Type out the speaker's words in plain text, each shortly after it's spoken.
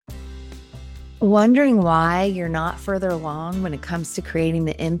Wondering why you're not further along when it comes to creating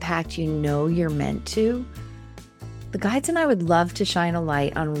the impact you know you're meant to? The guides and I would love to shine a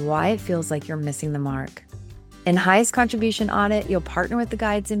light on why it feels like you're missing the mark. In Highest Contribution Audit, you'll partner with the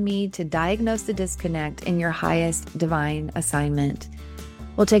guides and me to diagnose the disconnect in your highest divine assignment.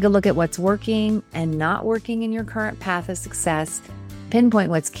 We'll take a look at what's working and not working in your current path of success,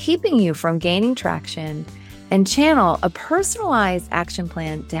 pinpoint what's keeping you from gaining traction, and channel a personalized action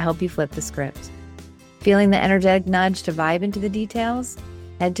plan to help you flip the script. Feeling the energetic nudge to vibe into the details?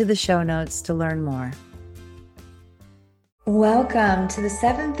 Head to the show notes to learn more. Welcome to the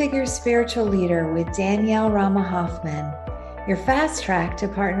Seven Figure Spiritual Leader with Danielle Rama Hoffman, your fast track to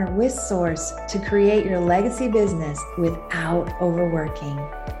partner with Source to create your legacy business without overworking.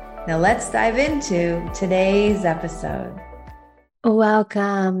 Now let's dive into today's episode.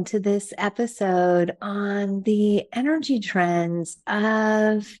 Welcome to this episode on the energy trends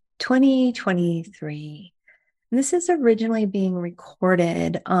of 2023. This is originally being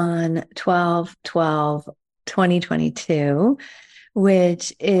recorded on 12/12/2022,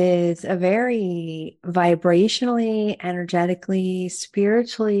 which is a very vibrationally, energetically,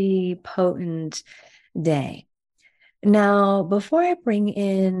 spiritually potent day. Now, before I bring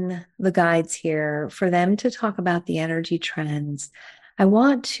in the guides here for them to talk about the energy trends, I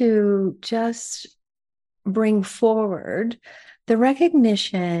want to just bring forward the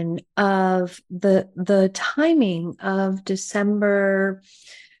recognition of the timing of December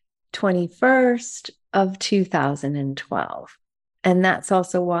 21st of 2012. And that's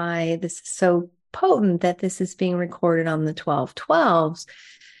also why this is so potent that this is being recorded on the 12/12s,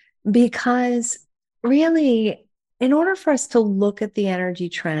 because really, in order for us to look at the energy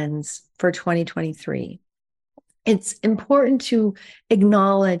trends for 2023, it's important to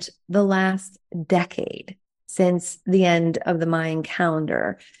acknowledge the last decade since the end of the Mayan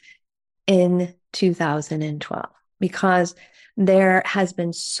calendar in 2012, because there has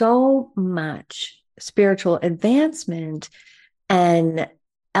been so much spiritual advancement and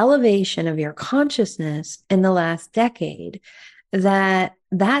elevation of your consciousness in the last decade that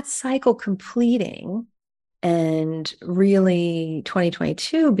cycle completing, and really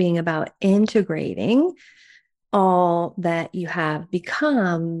 2022 being about integrating all that you have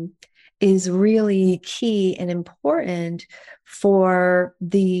become, is really key and important for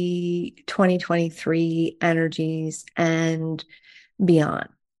the 2023 energies and beyond.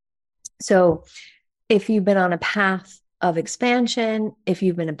 So if you've been on a path of expansion, if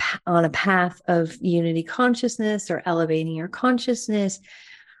you've been on a path of unity consciousness or elevating your consciousness,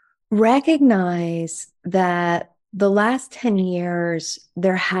 recognize that the last 10 years,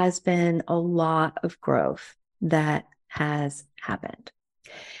 there has been a lot of growth that has happened.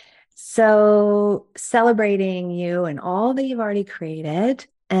 So celebrating you and all that you've already created,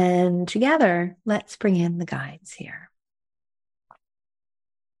 and together, let's bring in the guides here.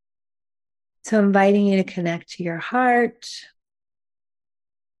 So inviting you to connect to your heart,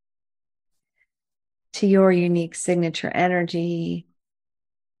 to your unique signature energy,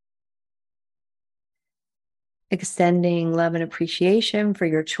 extending love and appreciation for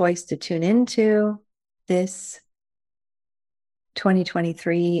your choice to tune into this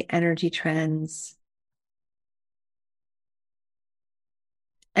 2023 energy trends,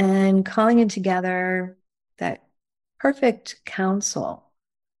 and calling in together that perfect counsel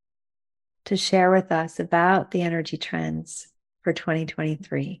to share with us about the energy trends for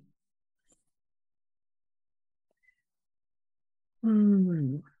 2023.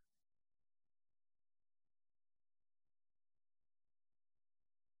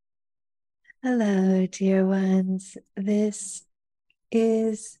 Hello, dear ones. This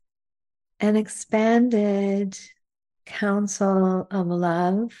is an expanded council of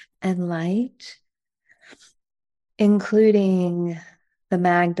love and light, including the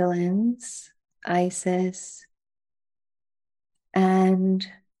Magdalens, Isis, and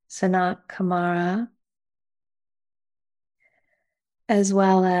Sanat Kumara, as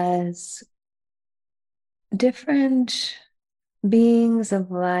well as different beings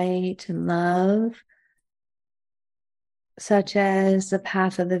of light and love, such as the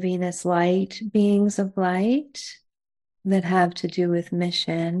Path of the Venus Light beings of light that have to do with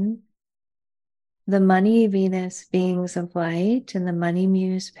mission, the Money Venus beings of light and the Money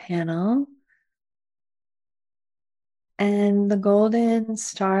Muse panel, and the Golden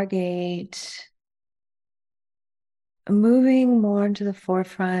Stargate moving more into the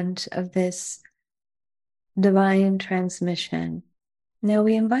forefront of this divine transmission. Now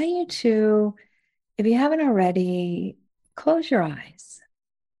we invite you to, if you haven't already, close your eyes.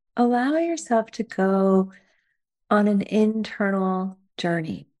 Allow yourself to go on an internal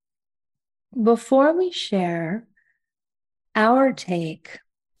journey. before we share our take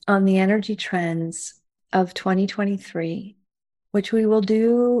on the energy trends of 2023, which we will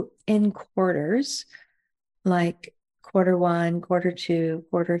do in quarters, like quarter one, quarter two,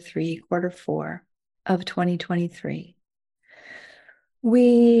 quarter three, quarter four of 2023.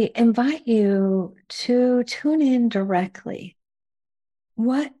 We invite you to tune in directly.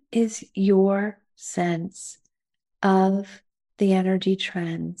 What is your sense of the energy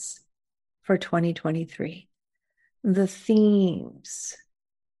trends for 2023? The themes,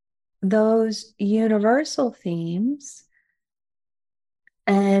 those universal themes,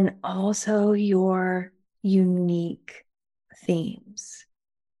 and also your unique themes.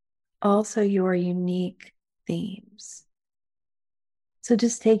 Also, your unique themes. So,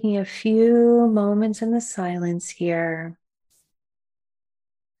 just taking a few moments in the silence here,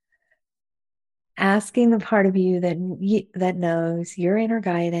 asking the part of you that knows your inner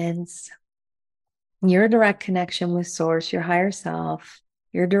guidance, your direct connection with Source, your higher self,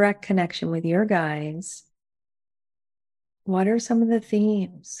 your direct connection with your guides. What are some of the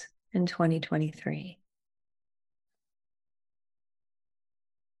themes in 2023?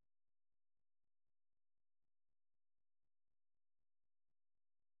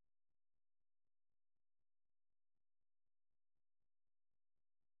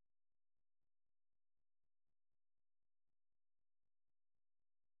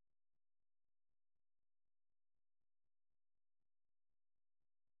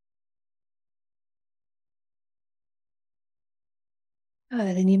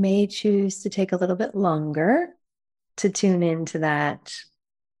 Good. And you may choose to take a little bit longer to tune into that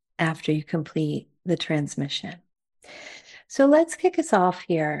after you complete the transmission. So let's kick us off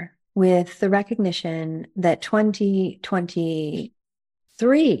here with the recognition that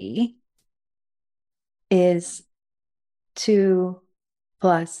 2023 is 2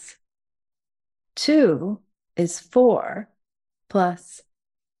 plus 2 is 4 plus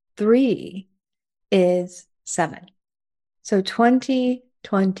 3 is 7. So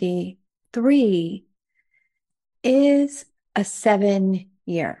 2023 is a 7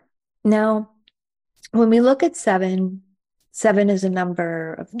 year. Now, when we look at 7, 7 is a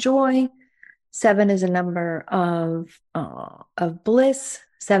number of joy. 7 is a number of bliss.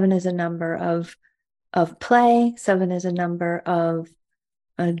 7 is a number of play. 7 is a number of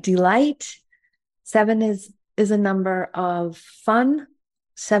delight. 7 is a number of fun.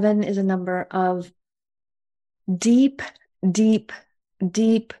 7 is a number of deep, deep,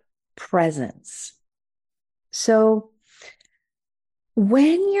 deep presence. So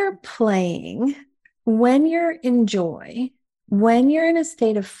when you're playing, when you're in joy, when you're in a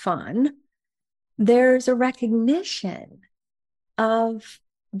state of fun, there's a recognition of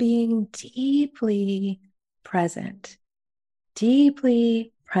being deeply present,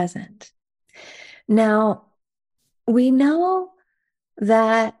 deeply present. Now, we know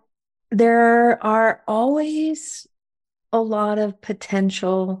that there are always a lot of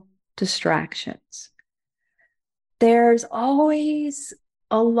potential distractions. There's always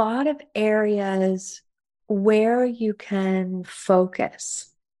a lot of areas where you can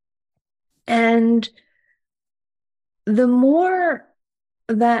focus. And the more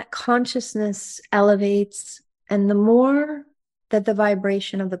that consciousness elevates and the more that the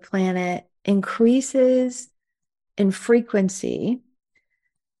vibration of the planet increases in frequency,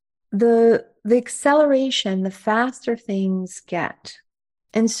 the acceleration, the faster things get.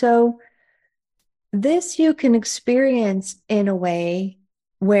 And so this you can experience in a way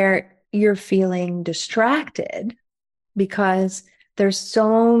where you're feeling distracted because there's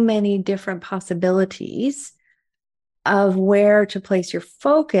so many different possibilities of where to place your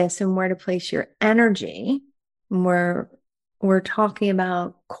focus and where to place your energy. We're talking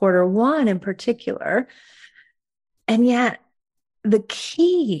about quarter one in particular. And yet the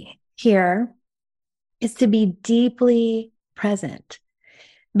key here is to be deeply present,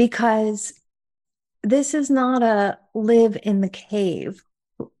 because this is not a live in the cave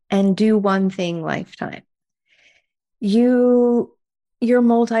and do one thing lifetime. You're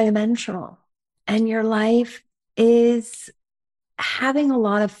multidimensional, and your life is having a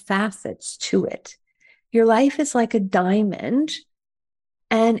lot of facets to it. Your life is like a diamond,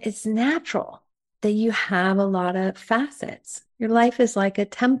 and it's natural that you have a lot of facets. Your life is like a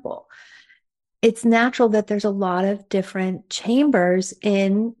temple. It's natural that there's a lot of different chambers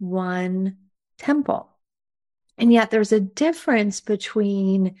in one temple. And yet there's a difference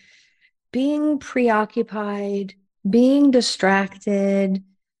between being preoccupied, being distracted,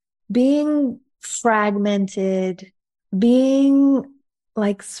 being fragmented, being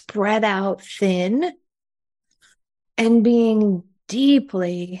like spread out thin, and being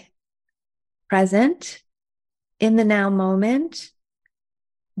deeply present in the now moment,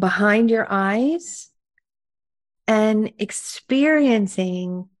 behind your eyes, and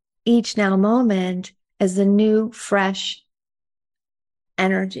experiencing each now moment as a new, fresh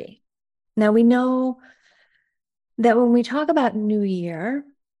energy. Now, we know that when we talk about New Year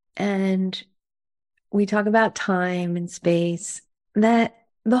and we talk about time and space, that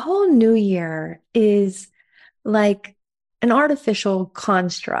the whole New Year is like an artificial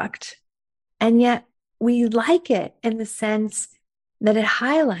construct. And yet we like it in the sense that it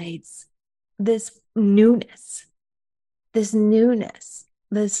highlights this newness, this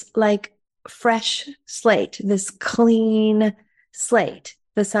like fresh slate, this clean slate.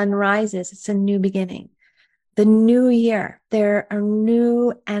 The sun rises, it's a new beginning. The new year, there are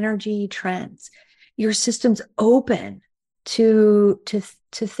new energy trends. Your system's open to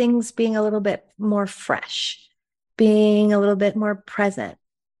things being a little bit more fresh, being a little bit more present.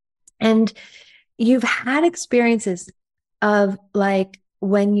 And you've had experiences of like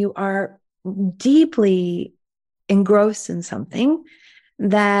when you are deeply engrossed in something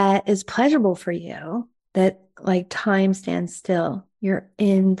that is pleasurable for you, that like time stands still. You're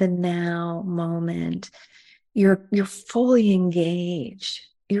in the now moment. You're fully engaged.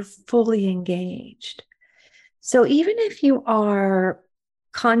 You're fully engaged. So even if you are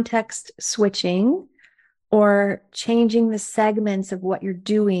context switching or changing the segments of what you're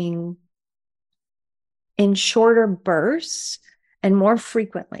doing in shorter bursts and more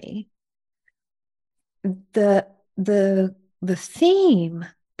frequently, the the theme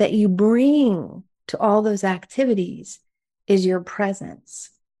that you bring to all those activities is your presence.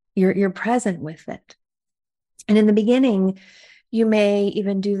 You're present with it. And in the beginning, you may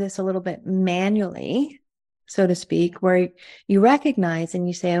even do this a little bit manually, so to speak, where you recognize and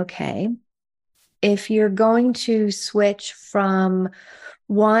you say, okay, if you're going to switch from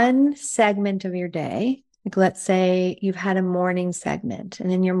one segment of your day, like let's say you've had a morning segment,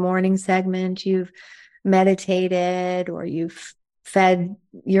 and in your morning segment, you've meditated or you've fed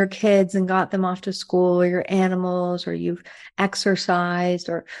your kids and got them off to school, or your animals, or you've exercised,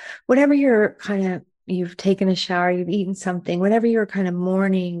 or whatever you're kind of, you've taken a shower, you've eaten something, whatever your kind of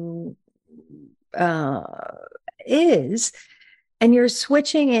morning is, and you're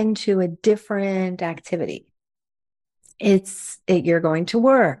switching into a different activity. You're going to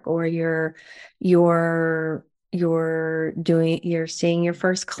work, or you're seeing your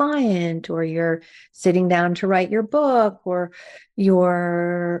first client, or you're sitting down to write your book, or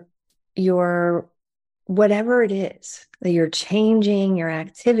you're whatever it is that you're changing your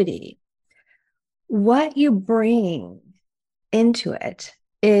activity. What you bring into it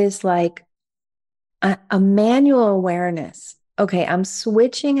is like a manual awareness. Okay, I'm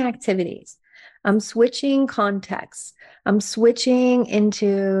switching activities. I'm switching contexts. I'm switching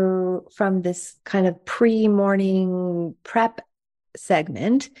into from this kind of pre-morning prep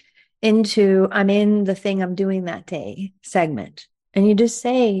segment into I'm in the thing I'm doing that day segment. And you just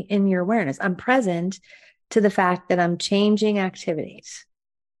say in your awareness, I'm present to the fact that I'm changing activities.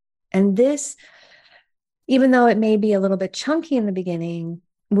 And this, even though it may be a little bit chunky in the beginning,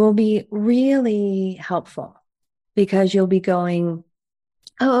 will be really helpful because you'll be going,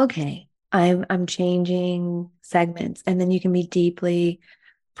 oh, okay, I'm changing segments, and then you can be deeply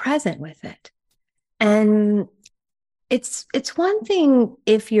present with it. And it's one thing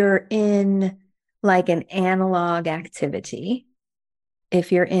if you're in like an analog activity,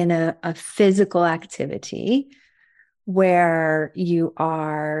 if you're in a physical activity where you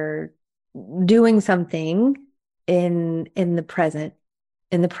are doing something in the present,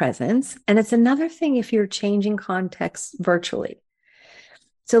 in the presence. And it's another thing if you're changing context virtually.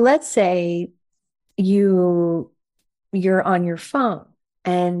 So let's say you're on your phone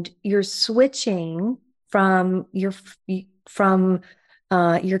and you're switching from your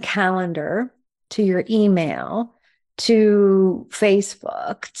calendar to your email to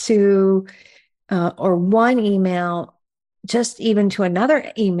Facebook to or one email just even to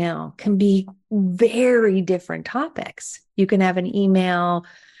another email can be very different topics. You can have an email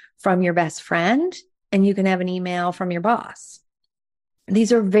from your best friend and you can have an email from your boss.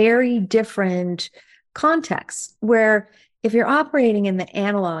 These are very different contexts where if you're operating in the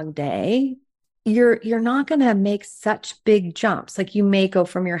analog day, you're not going to make such big jumps. Like you may go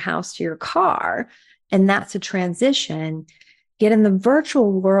from your house to your car, and that's a transition. Yet in the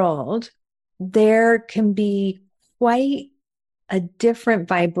virtual world, there can be quite a different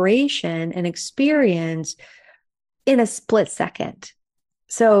vibration and experience in a split second.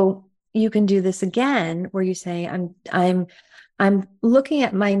 So you can do this again where you say, I'm looking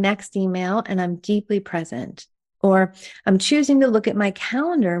at my next email and I'm deeply present. Or I'm choosing to look at my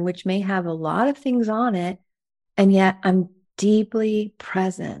calendar, which may have a lot of things on it, and yet I'm deeply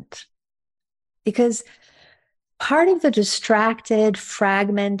present. Because part of the distracted,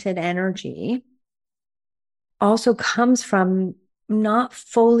 fragmented energy also comes from not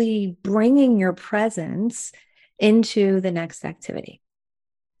fully bringing your presence into the next activity.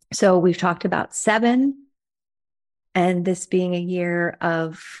 So we've talked about 7, and this being a year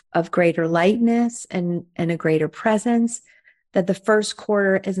of greater lightness and a greater presence, that the first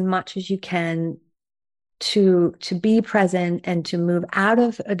quarter, as much as you can, to be present and to move out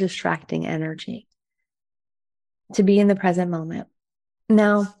of a distracting energy, to be in the present moment.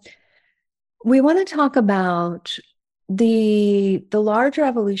 Now, we want to talk about the larger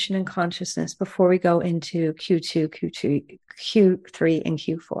evolution in consciousness before we go into Q2, Q3, and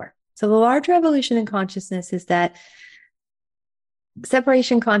Q4. So the larger evolution in consciousness is that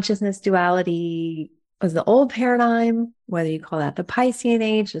separation consciousness duality was the old paradigm, whether you call that the Piscean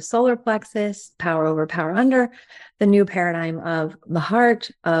age, the solar plexus, power over, power under, the new paradigm of the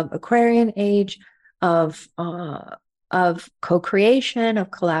heart, of Aquarian age, of co-creation, of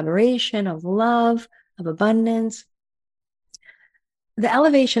collaboration, of love, of abundance. The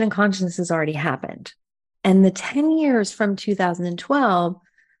elevation in consciousness has already happened. And the 10 years from 2012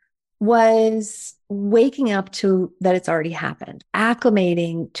 was waking up to that it's already happened,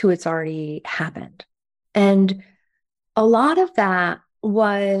 acclimating to it's already happened. And a lot of that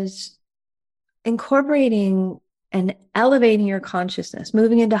was incorporating and elevating your consciousness,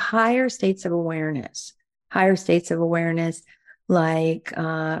 moving into higher states of awareness, like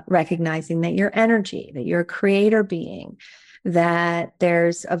recognizing that you're energy, that you're a creator being, that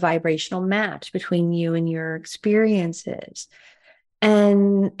there's a vibrational match between you and your experiences,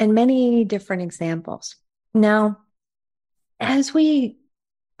 and many different examples. Now, as we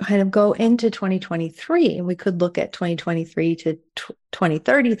kind of go into 2023, and we could look at 2023 to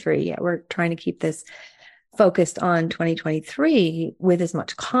 2033, yeah, we're trying to keep this focused on 2023 with as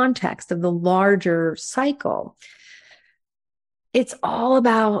much context of the larger cycle. It's all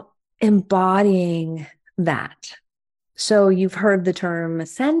about embodying that. So you've heard the term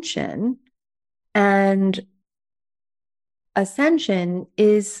ascension, and ascension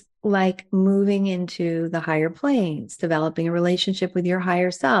is like moving into the higher planes, developing a relationship with your higher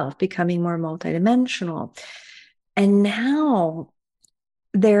self, becoming more multidimensional. And now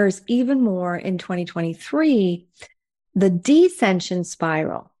there's even more in 2023, the descension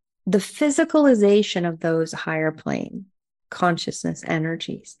spiral, the physicalization of those higher plane consciousness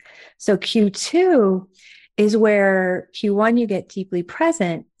energies. So Q2 is where Q1 you get deeply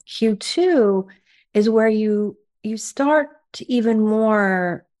present. Q2 is where you start to even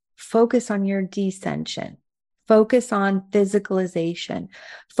more focus on your descension, focus on physicalization,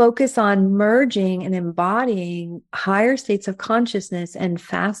 focus on merging and embodying higher states of consciousness and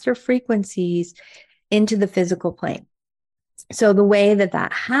faster frequencies into the physical plane. So the way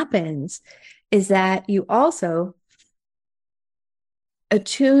that happens is that you also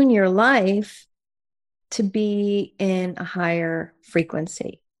attune your life to be in a higher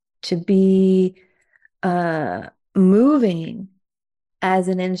frequency, to be moving as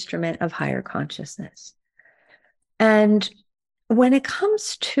an instrument of higher consciousness. And when it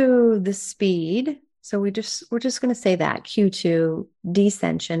comes to the speed, so we're just going to say that Q2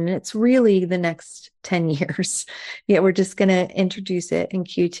 descension, and it's really the next 10 years. Yeah, we're just going to introduce it in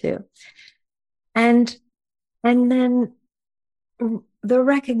Q2. And then the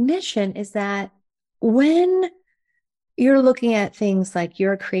recognition is that when you're looking at things like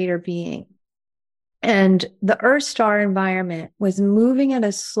you're a creator being, and the Earth star environment was moving at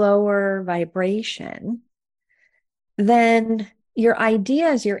a slower vibration, then your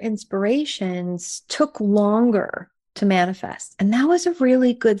ideas, your inspirations took longer to manifest. And that was a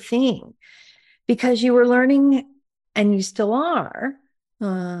really good thing, because you were learning, and you still are,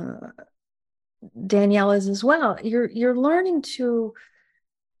 Danielle is as well, you're learning to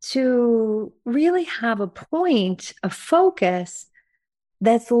really have a point of focus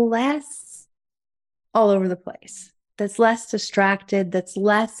that's less all over the place, that's less distracted, that's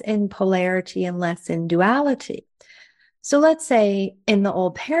less in polarity and less in duality. So let's say in the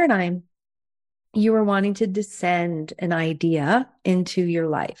old paradigm, you were wanting to descend an idea into your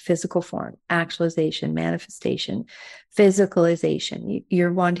life, physical form, actualization, manifestation, physicalization.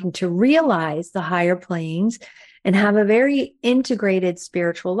 You're wanting to realize the higher planes and have a very integrated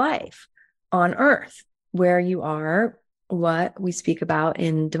spiritual life on Earth, where you are what we speak about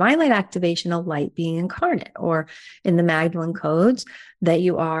in divine light activation, a light being incarnate, or in the Magdalene codes, that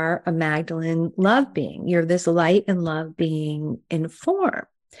you are a Magdalene love being. You're this light and love being in form.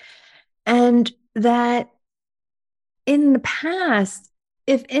 And that in the past,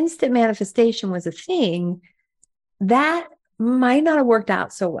 if instant manifestation was a thing, that might not have worked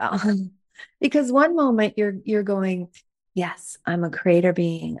out so well. Because one moment you're going, yes, I'm a creator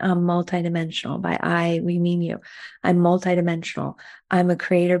being. I'm multidimensional. By I, we mean you. I'm multidimensional. I'm a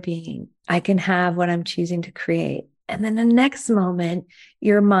creator being. I can have what I'm choosing to create. And then the next moment,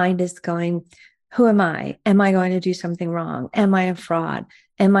 your mind is going, who am I? Am I going to do something wrong? Am I a fraud?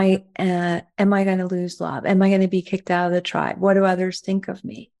 Am I going to lose love? Am I going to be kicked out of the tribe? What do others think of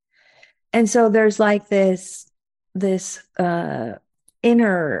me? And so there's like this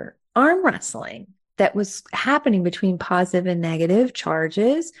inner arm wrestling that was happening between positive and negative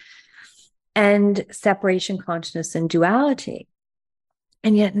charges and separation consciousness and duality.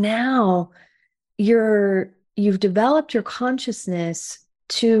 And yet now you've developed your consciousness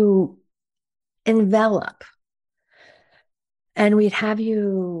to envelop. And we'd have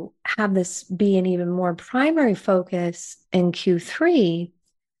you have this be an even more primary focus in Q3,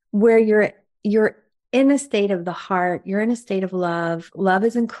 where you're in a state of the heart, you're in a state of love. Love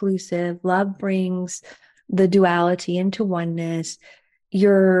is inclusive. Love brings the duality into oneness.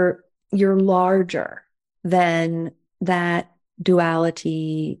 You're larger than that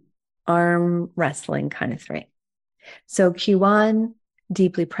duality arm wrestling kind of thing. So Q1,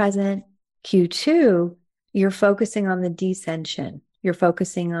 deeply present. Q2, you're focusing on the descension. You're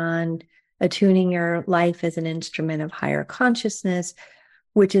focusing on attuning your life as an instrument of higher consciousness,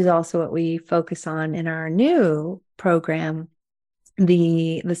 which is also what we focus on in our new program,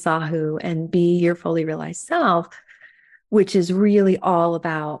 the Sahu and Be Your Fully Realized Self, which is really all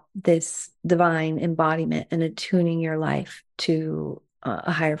about this divine embodiment and attuning your life to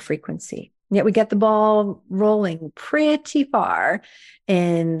a higher frequency. Yet we get the ball rolling pretty far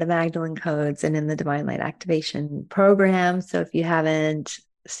in the Magdalene Codes and in the Divine Light Activation program. So if you haven't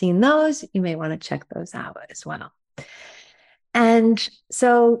seen those, you may want to check those out as well. And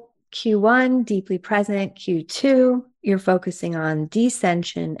so Q1, deeply present. Q2, you're focusing on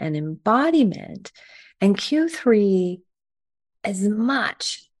descension and embodiment. And Q3, as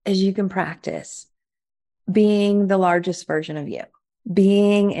much as you can practice being the largest version of you,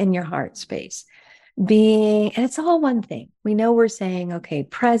 being in your heart space, and it's all one thing. We know we're saying, okay,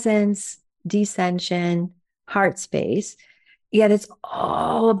 presence, descension, heart space, yet it's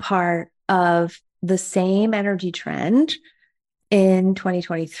all a part of the same energy trend in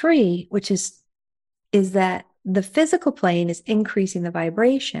 2023, which is that the physical plane is increasing the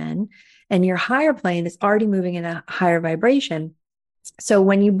vibration and your higher plane is already moving in a higher vibration. So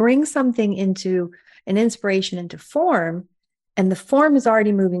when you bring something into an inspiration into form and the form is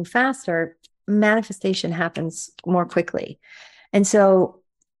already moving faster, manifestation happens more quickly. And so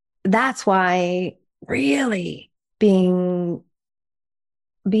that's why really being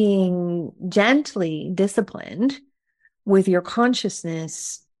gently disciplined with your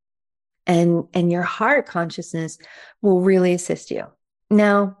consciousness and your heart consciousness will really assist you.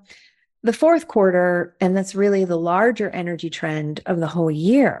 Now, the fourth quarter, and that's really the larger energy trend of the whole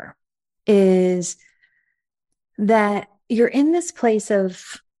year, is that you're in this place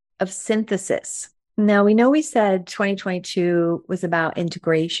of synthesis. Now, we know we said 2022 was about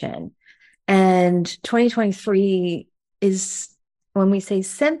integration, and 2023 is, when we say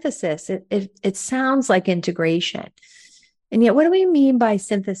synthesis, it sounds like integration. And yet, what do we mean by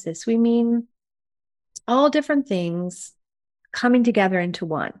synthesis? We mean all different things coming together into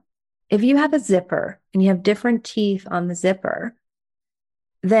one. If you have a zipper and you have different teeth on the zipper,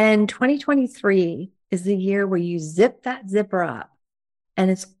 then 2023 is the year where you zip that zipper up and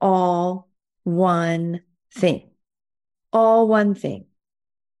it's all one thing. All one thing.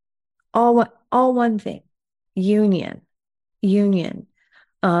 All one thing. Union,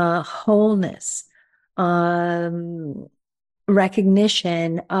 wholeness,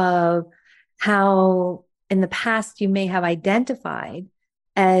 recognition of how in the past you may have identified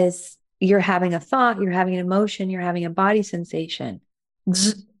as you're having a thought, you're having an emotion, you're having a body sensation.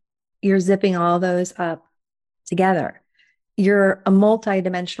 You're zipping all those up together. You're a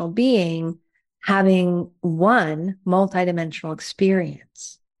multidimensional being having one multidimensional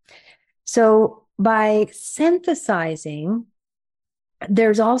experience. So by synthesizing,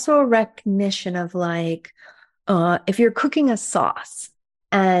 there's also a recognition of like, if you're cooking a sauce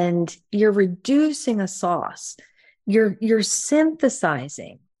and you're reducing a sauce, you're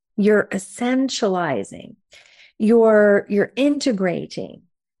synthesizing, you're essentializing, you're integrating,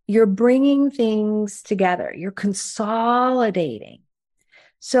 you're bringing things together, you're consolidating.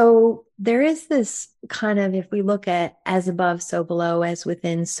 So there is this kind of, if we look at as above, so below, as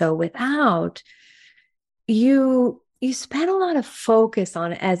within, so without, you spend a lot of focus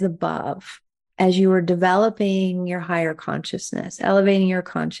on as above, as you were developing your higher consciousness, elevating your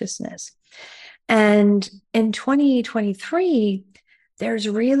consciousness. And in 2023, there's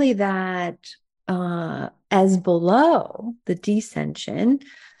really that as below the descension,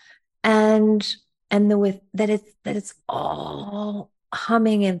 and the with that it's all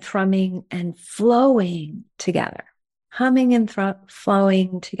humming and thrumming and flowing together, humming and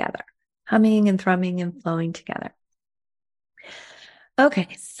flowing together, humming and thrumming and flowing together. Okay,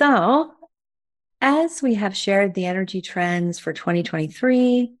 so as we have shared the energy trends for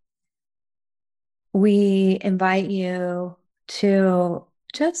 2023, we invite you to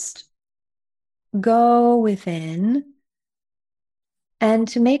just go within and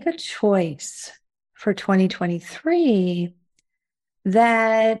to make a choice for 2023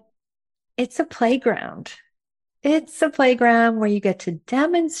 that it's a playground. It's a playground where you get to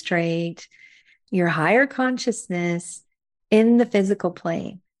demonstrate your higher consciousness in the physical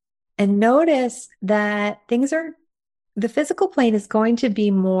plane. And notice that the physical plane is going to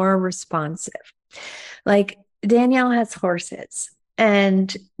be more responsive. Like Danielle has horses,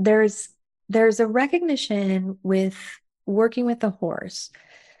 and there's a recognition with working with the horse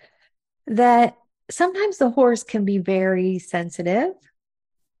that sometimes the horse can be very sensitive,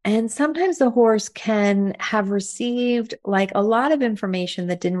 and sometimes the horse can have received like a lot of information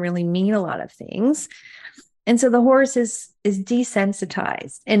that didn't really mean a lot of things. And so the horse is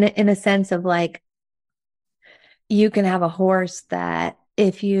desensitized in a sense of like, you can have a horse that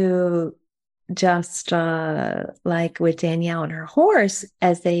if you just like with Danielle and her horse,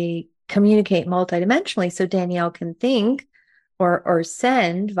 as they communicate multidimensionally, so Danielle can think or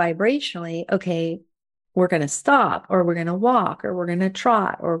send vibrationally, okay, we're going to stop, or we're going to walk, or we're going to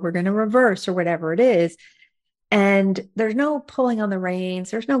trot, or we're going to reverse, or whatever it is. And there's no pulling on the reins,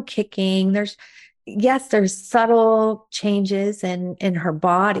 there's no kicking, there's subtle changes in her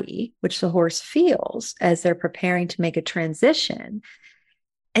body, which the horse feels as they're preparing to make a transition.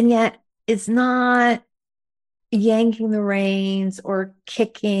 And yet it's not yanking the reins or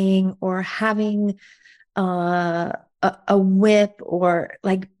kicking or having a whip or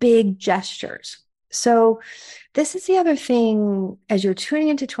like big gestures. So this is the other thing as you're tuning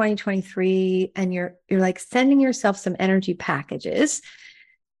into 2023 and you're like sending yourself some energy packages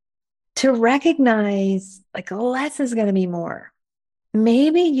to recognize like less is going to be more.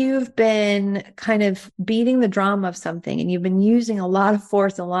 Maybe you've been kind of beating the drum of something and you've been using a lot of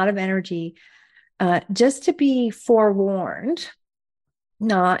force, a lot of energy, just to be forewarned,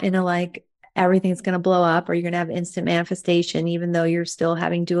 not in a like everything's going to blow up or you're going to have instant manifestation, even though you're still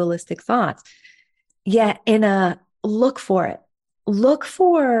having dualistic thoughts. Yet in a look for it, look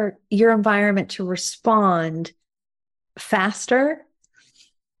for your environment to respond faster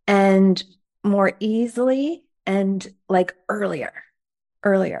and more easily and like earlier.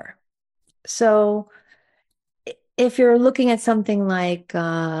 So if you're looking at something like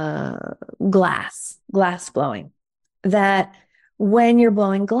glass blowing, that when you're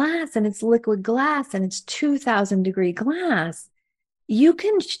blowing glass and it's liquid glass and it's 2000-degree glass,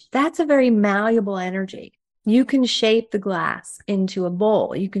 that's a very malleable energy. You can shape the glass into a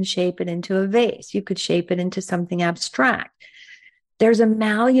bowl. You can shape it into a vase. You could shape it into something abstract. There's a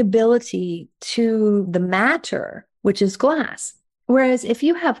malleability to the matter, which is glass. Whereas if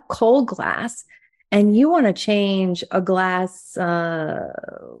you have cold glass and you want to change a glass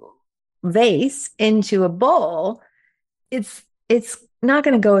vase into a bowl, it's not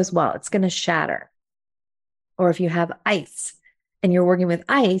going to go as well. It's going to shatter. Or if you have ice and you're working with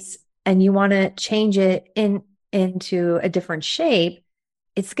ice and you want to change it into a different shape,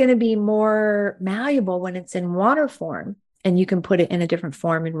 it's going to be more malleable when it's in water form, and you can put it in a different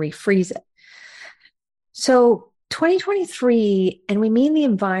form and refreeze it. So 2023, and we mean the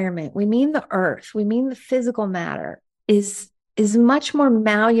environment, we mean the earth, we mean the physical matter, is much more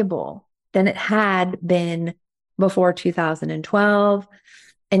malleable than it had been before 2012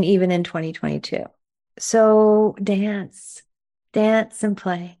 and even in 2022. So dance and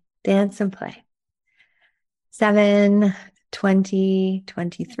play, dance and play.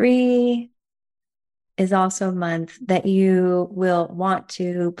 7/20/23 is also a month that you will want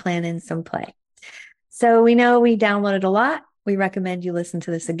to plan in some play. So we know we downloaded a lot. We recommend you listen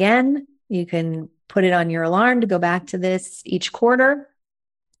to this again. You can put it on your alarm to go back to this each quarter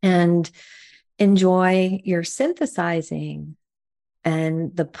and enjoy your synthesizing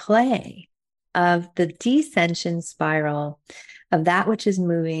and the play of the descension spiral of that which is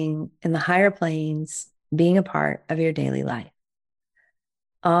moving in the higher planes being a part of your daily life.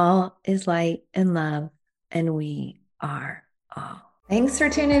 All is light and love, and we are all. Thanks for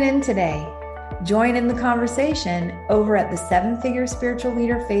tuning in today. Join in the conversation over at the Seven Figure Spiritual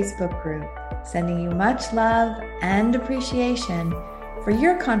Leader Facebook group, sending you much love and appreciation for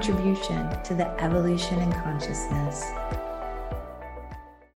your contribution to the evolution in consciousness.